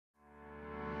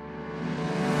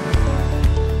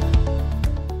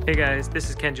Hey guys, this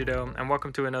is Kenjido, and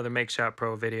welcome to another MakeShop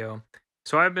Pro video.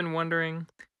 So I've been wondering,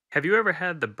 have you ever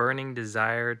had the burning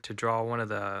desire to draw one of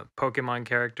the Pokemon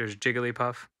characters,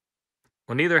 Jigglypuff?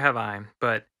 Well, neither have I,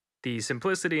 but the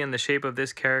simplicity and the shape of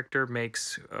this character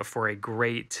makes for a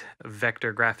great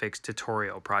vector graphics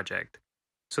tutorial project.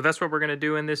 So that's what we're going to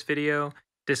do in this video.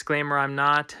 Disclaimer, I'm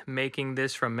not making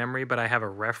this from memory, but I have a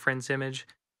reference image.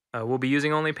 We'll be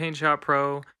using only PaintShop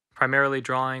Pro, primarily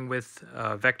drawing with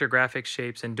vector graphics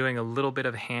shapes and doing a little bit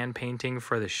of hand painting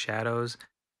for the shadows.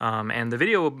 And the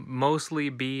video will mostly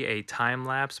be a time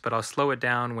lapse, but I'll slow it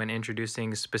down when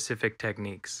introducing specific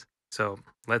techniques. So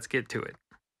let's get to it.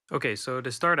 Okay, so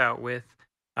to start out with,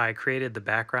 I created the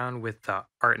background with the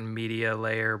art and media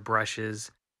layer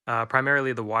brushes,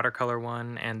 primarily the watercolor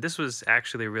one, and this was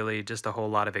actually really just a whole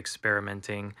lot of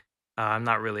experimenting. I'm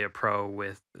not really a pro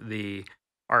with the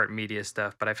art media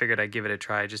stuff, but I figured I'd give it a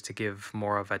try just to give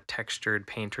more of a textured,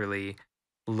 painterly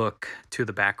look to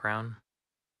the background.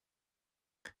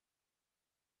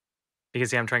 You can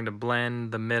see I'm trying to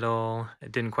blend the middle.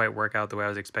 It didn't quite work out the way I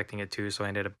was expecting it to, so I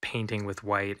ended up painting with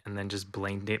white and then just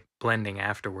blending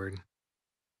afterward.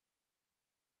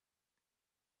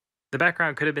 The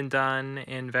background could have been done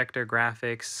in vector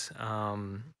graphics.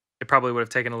 It probably would have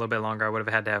taken a little bit longer. I would have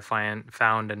had to have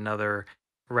found another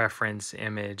reference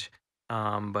image.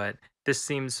 But this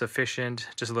seems sufficient.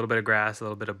 Just a little bit of grass, a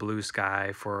little bit of blue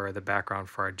sky for the background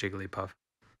for our Jigglypuff.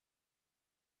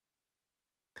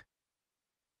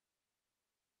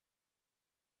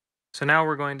 So now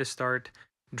we're going to start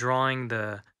drawing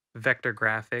the vector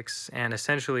graphics. And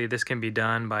essentially this can be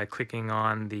done by clicking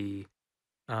on the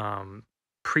um,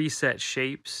 preset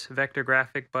shapes vector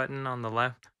graphic button on the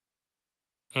left.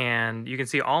 And you can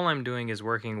see all I'm doing is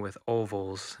working with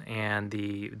ovals, and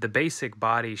the basic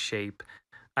body shape,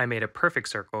 I made a perfect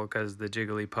circle because the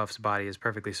Jigglypuff's body is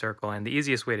perfectly circle. And the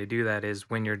easiest way to do that is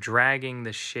when you're dragging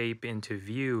the shape into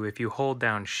view, if you hold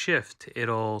down shift,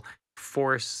 it'll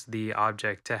force the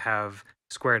object to have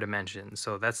square dimensions.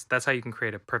 So that's how you can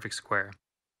create a perfect square.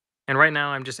 And right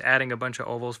now I'm just adding a bunch of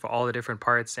ovals for all the different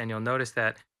parts, and you'll notice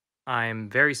that I'm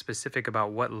very specific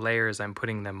about what layers I'm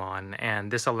putting them on,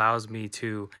 and this allows me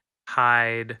to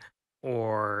hide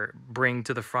or bring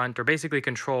to the front or basically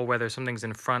control whether something's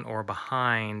in front or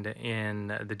behind in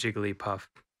the Jigglypuff.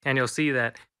 And you'll see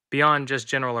that beyond just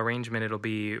general arrangement, it'll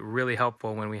be really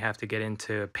helpful when we have to get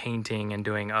into painting and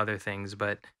doing other things.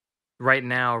 But right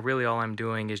now, really all I'm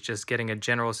doing is just getting a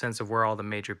general sense of where all the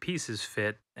major pieces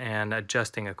fit and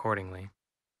adjusting accordingly.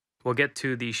 We'll get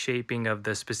to the shaping of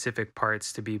the specific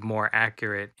parts to be more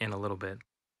accurate in a little bit.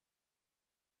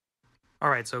 All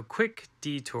right, so quick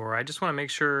detour. I just want to make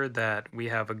sure that we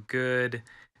have a good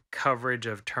coverage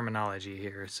of terminology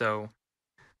here. So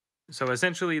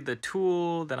essentially the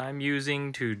tool that I'm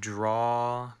using to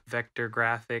draw vector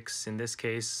graphics, in this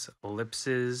case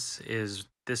ellipses, is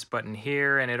this button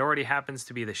here, and it already happens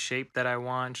to be the shape that I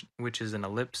want, which is an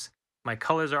ellipse. My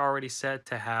colors are already set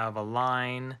to have a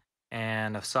line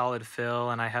and a solid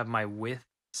fill, and I have my width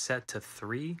set to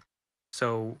 3.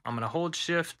 So I'm going to hold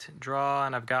shift, draw,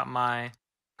 and I've got my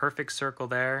perfect circle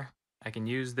there. I can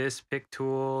use this pick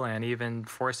tool and even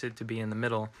force it to be in the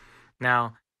middle.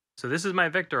 Now, so this is my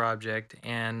vector object,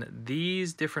 and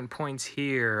these different points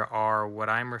here are what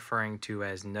I'm referring to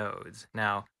as nodes.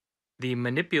 Now, the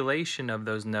manipulation of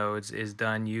those nodes is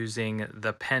done using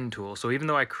the pen tool. So even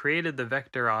though I created the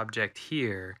vector object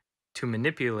here, to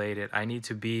manipulate it, I need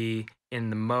to be in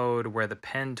the mode where the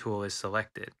pen tool is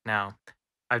selected. Now,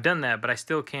 I've done that, but I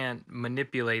still can't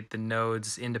manipulate the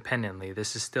nodes independently.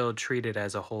 This is still treated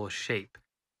as a whole shape.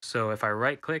 So if I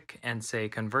right click and say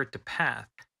convert to path,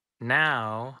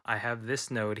 now I have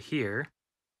this node here,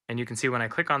 and you can see when I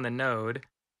click on the node,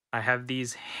 I have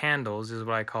these handles, is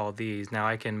what I call these. Now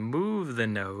I can move the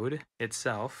node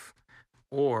itself,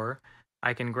 or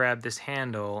I can grab this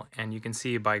handle, and you can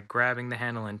see by grabbing the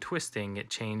handle and twisting, it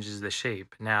changes the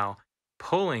shape. Now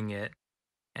pulling it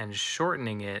and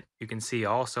shortening it, you can see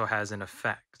also has an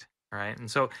effect, right?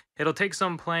 And so it'll take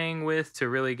some playing with to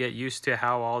really get used to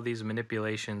how all these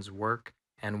manipulations work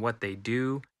and what they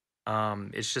do.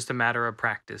 It's just a matter of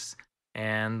practice.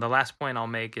 And the last point I'll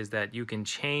make is that you can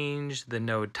change the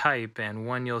node type, and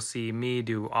one you'll see me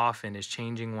do often is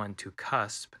changing one to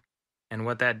cusp. And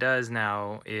what that does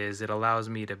now is it allows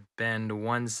me to bend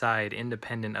one side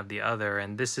independent of the other,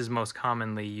 and this is most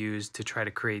commonly used to try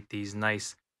to create these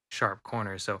nice sharp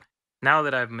corners. So now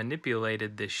that I've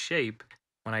manipulated this shape,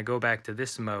 when I go back to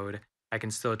this mode, I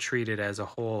can still treat it as a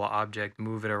whole object,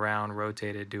 move it around,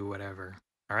 rotate it, do whatever.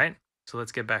 All right, so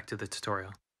let's get back to the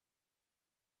tutorial.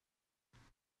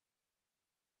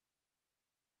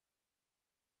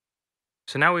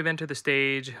 So now we've entered the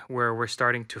stage where we're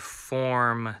starting to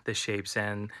form the shapes.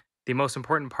 And the most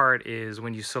important part is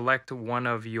when you select one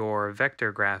of your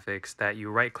vector graphics that you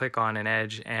right click on an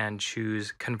edge and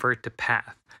choose convert to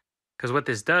path. Because what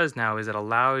this does now is it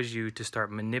allows you to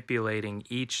start manipulating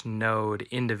each node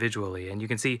individually. And you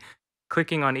can see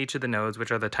clicking on each of the nodes,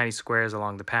 which are the tiny squares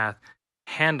along the path,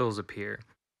 handles appear.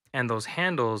 And those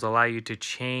handles allow you to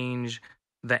change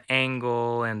the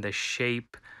angle and the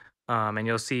shape. And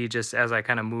you'll see just as I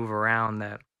kind of move around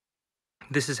that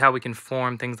this is how we can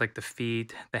form things like the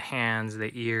feet, the hands,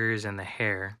 the ears, and the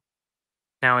hair.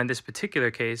 Now, in this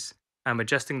particular case, I'm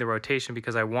adjusting the rotation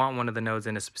because I want one of the nodes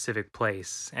in a specific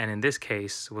place. And in this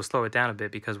case, we'll slow it down a bit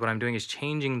because what I'm doing is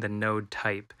changing the node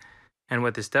type. And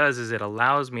what this does is it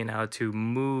allows me now to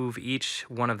move each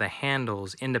one of the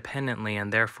handles independently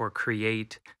and therefore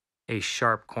create a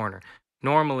sharp corner.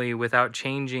 Normally, without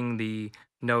changing the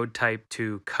node type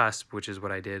to cusp, which is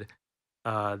what I did,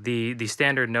 the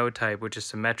standard node type, which is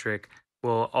symmetric,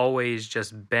 will always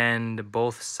just bend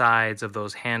both sides of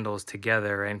those handles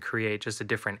together and create just a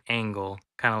different angle,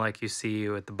 kind of like you see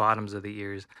at the bottoms of the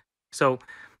ears. So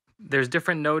there's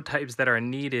different node types that are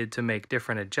needed to make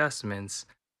different adjustments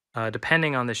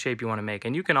depending on the shape you want to make.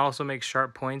 And you can also make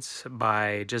sharp points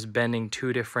by just bending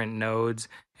two different nodes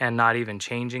and not even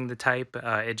changing the type.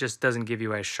 It just doesn't give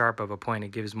you as sharp of a point.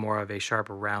 It gives more of a sharp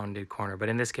rounded corner. But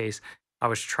in this case, I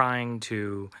was trying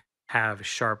to have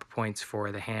sharp points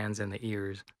for the hands and the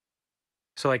ears.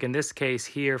 So like in this case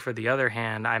here for the other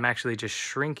hand, I'm actually just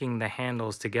shrinking the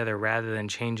handles together rather than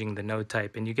changing the node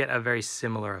type, and you get a very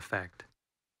similar effect.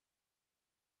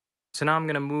 So now I'm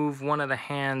going to move one of the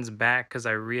hands back because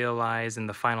I realize in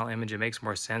the final image it makes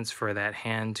more sense for that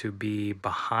hand to be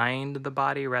behind the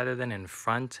body rather than in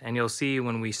front. And you'll see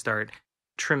when we start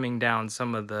trimming down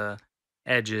some of the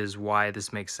edges why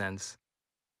this makes sense.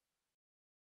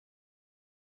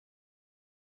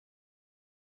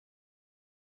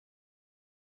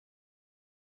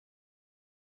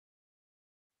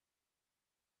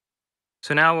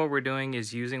 So now what we're doing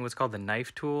is using what's called the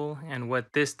knife tool. And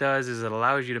what this does is it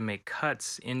allows you to make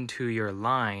cuts into your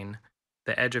line,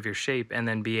 the edge of your shape, and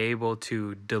then be able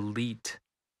to delete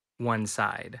one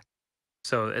side.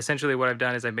 So essentially what I've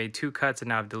done is I made two cuts and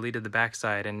now I've deleted the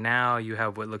backside, and now you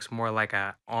have what looks more like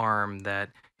a arm that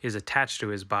is attached to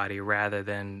his body rather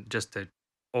than just a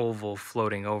oval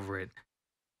floating over it.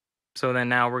 So then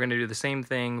now we're going to do the same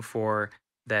thing for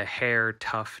the hair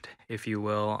tuft, if you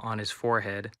will, on his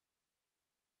forehead.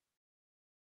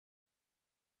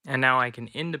 And now I can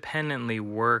independently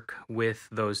work with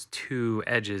those two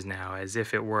edges now as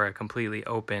if it were a completely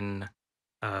open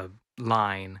uh,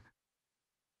 line.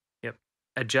 Yep.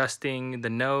 Adjusting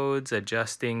the nodes,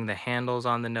 adjusting the handles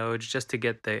on the nodes just to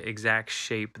get the exact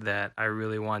shape that I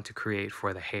really want to create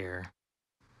for the hair.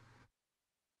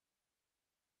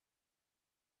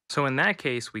 So in that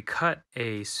case, we cut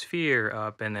a sphere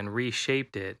up and then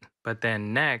reshaped it. But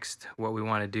then next, what we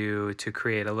want to do to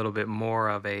create a little bit more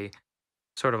of a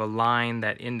sort of a line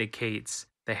that indicates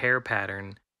the hair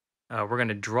pattern, we're going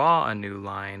to draw a new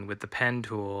line with the pen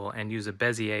tool and use a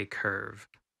Bezier curve.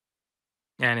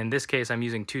 And in this case, I'm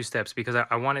using two steps because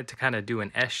I wanted to kind of do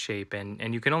an S shape,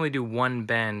 and you can only do one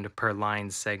bend per line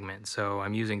segment. So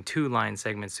I'm using two line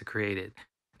segments to create it.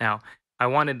 Now, I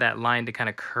wanted that line to kind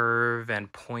of curve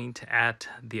and point at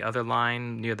the other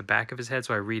line near the back of his head.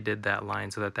 So I redid that line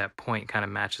so that that point kind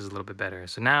of matches a little bit better.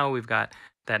 So now we've got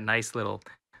that nice little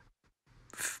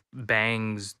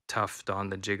bangs tuft on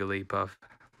the Jigglypuff.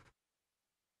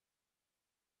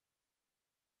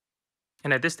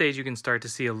 And at this stage, you can start to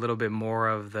see a little bit more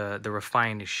of the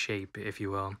refined shape, if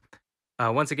you will.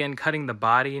 Once again, cutting the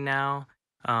body now.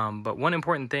 But one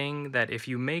important thing that if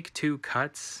you make two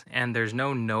cuts and there's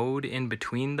no node in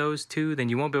between those two, then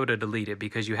you won't be able to delete it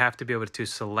because you have to be able to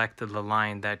select the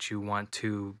line that you want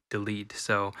to delete.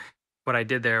 So what I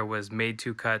did there was made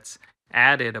two cuts,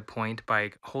 added a point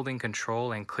by holding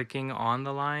control and clicking on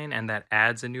the line, and that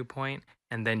adds a new point,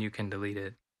 and then you can delete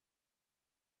it.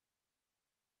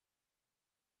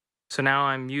 So now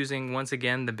I'm using once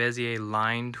again the Bezier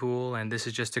line tool, and this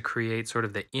is just to create sort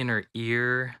of the inner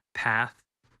ear path.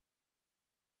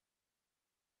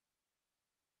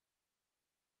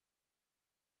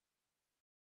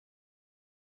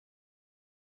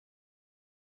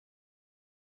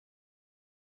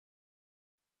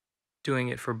 Doing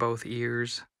it for both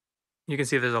ears. You can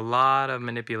see there's a lot of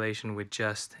manipulation with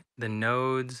just the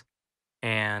nodes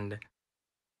and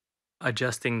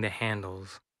adjusting the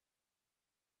handles.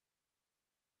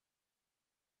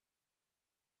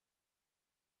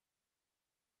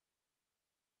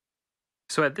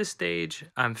 So at this stage,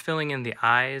 I'm filling in the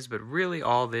eyes, but really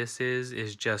all this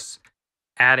is just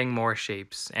adding more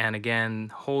shapes. And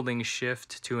again, holding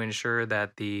shift to ensure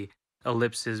that the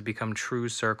ellipses become true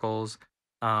circles,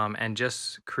 and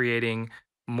just creating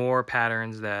more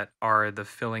patterns that are the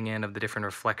filling in of the different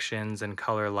reflections and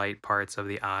color light parts of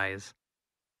the eyes.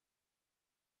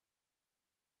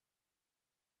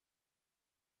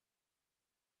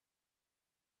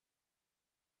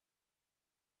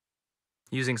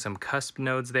 Using some cusp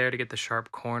nodes there to get the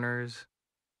sharp corners.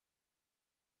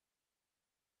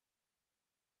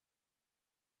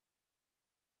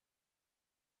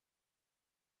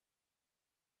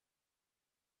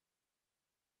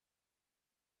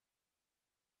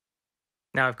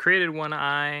 Now I've created one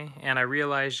eye, and I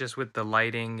realized just with the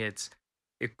lighting, it's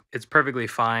perfectly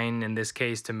fine in this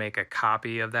case to make a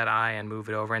copy of that eye and move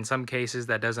it over. In some cases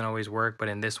that doesn't always work, but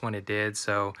in this one it did.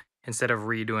 So instead of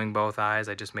redoing both eyes,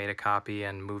 I just made a copy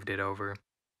and moved it over.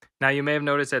 Now you may have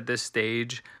noticed at this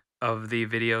stage of the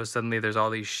video, suddenly there's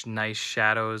all these nice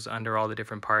shadows under all the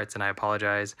different parts, and I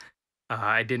apologize.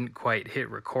 I didn't quite hit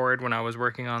record when I was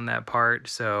working on that part,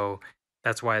 so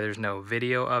that's why there's no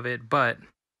video of it. But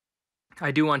I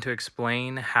do want to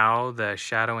explain how the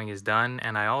shadowing is done,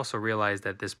 and I also realized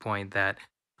at this point that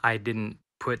I didn't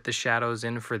put the shadows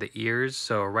in for the ears,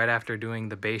 so right after doing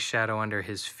the base shadow under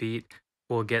his feet,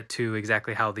 we'll get to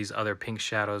exactly how these other pink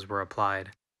shadows were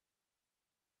applied.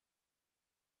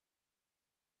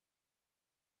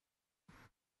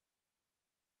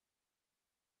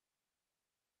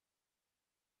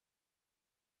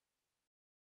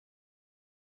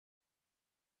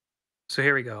 So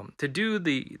here we go. To do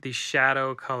the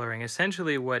shadow coloring,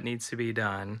 essentially what needs to be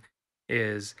done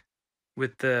is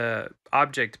with the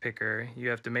object picker, you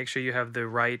have to make sure you have the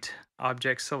right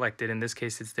object selected. In this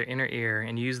case, it's the inner ear,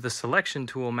 and use the selection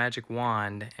tool, magic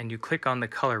wand, and you click on the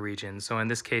color region. So in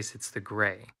this case, it's the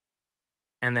gray.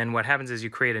 And then what happens is you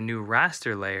create a new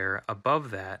raster layer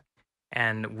above that.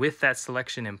 And with that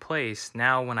selection in place,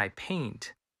 now when I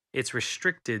paint, it's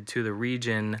restricted to the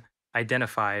region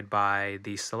identified by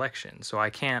the selection. So I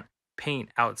can't paint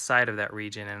outside of that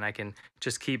region, and I can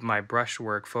just keep my brush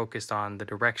work focused on the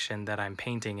direction that I'm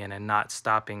painting in and not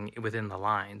stopping within the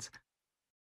lines.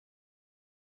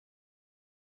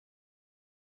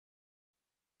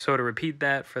 So to repeat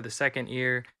that for the second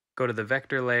ear, go to the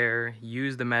vector layer,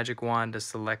 use the magic wand to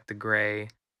select the gray,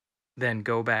 then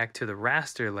go back to the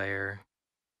raster layer,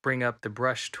 bring up the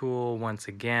brush tool once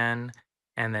again,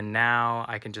 and then now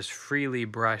I can just freely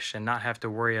brush and not have to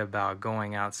worry about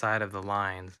going outside of the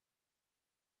lines.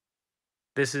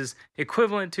 This is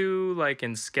equivalent to, like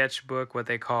in Sketchbook, what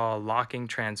they call locking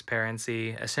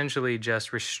transparency, essentially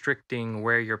just restricting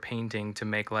where you're painting to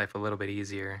make life a little bit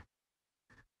easier.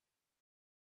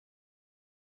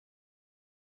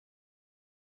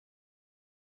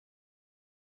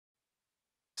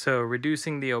 So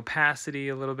reducing the opacity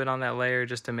a little bit on that layer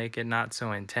just to make it not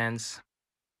so intense.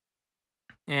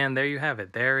 And there you have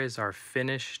it. There is our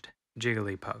finished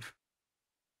Jigglypuff.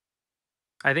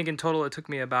 I think in total it took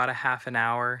me about a half an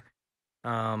hour.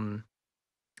 Um,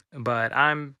 but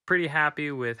I'm pretty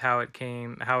happy with how it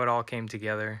all came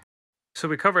together. So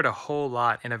we covered a whole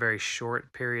lot in a very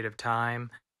short period of time,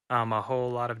 a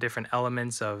whole lot of different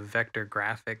elements of vector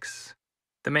graphics.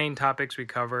 The main topics we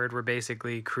covered were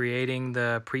basically creating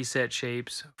the preset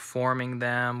shapes, forming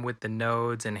them with the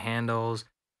nodes and handles,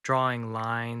 drawing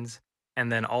lines,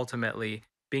 and then ultimately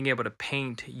being able to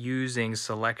paint using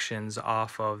selections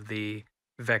off of the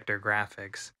vector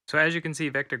graphics. So as you can see,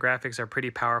 vector graphics are pretty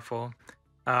powerful.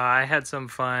 I had some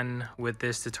fun with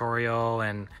this tutorial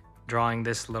and drawing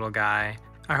this little guy.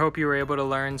 I hope you were able to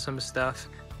learn some stuff.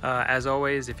 As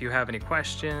always, if you have any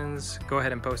questions, go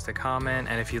ahead and post a comment,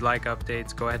 and if you'd like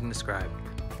updates, go ahead and subscribe.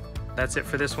 That's it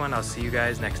for this one. I'll see you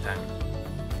guys next time.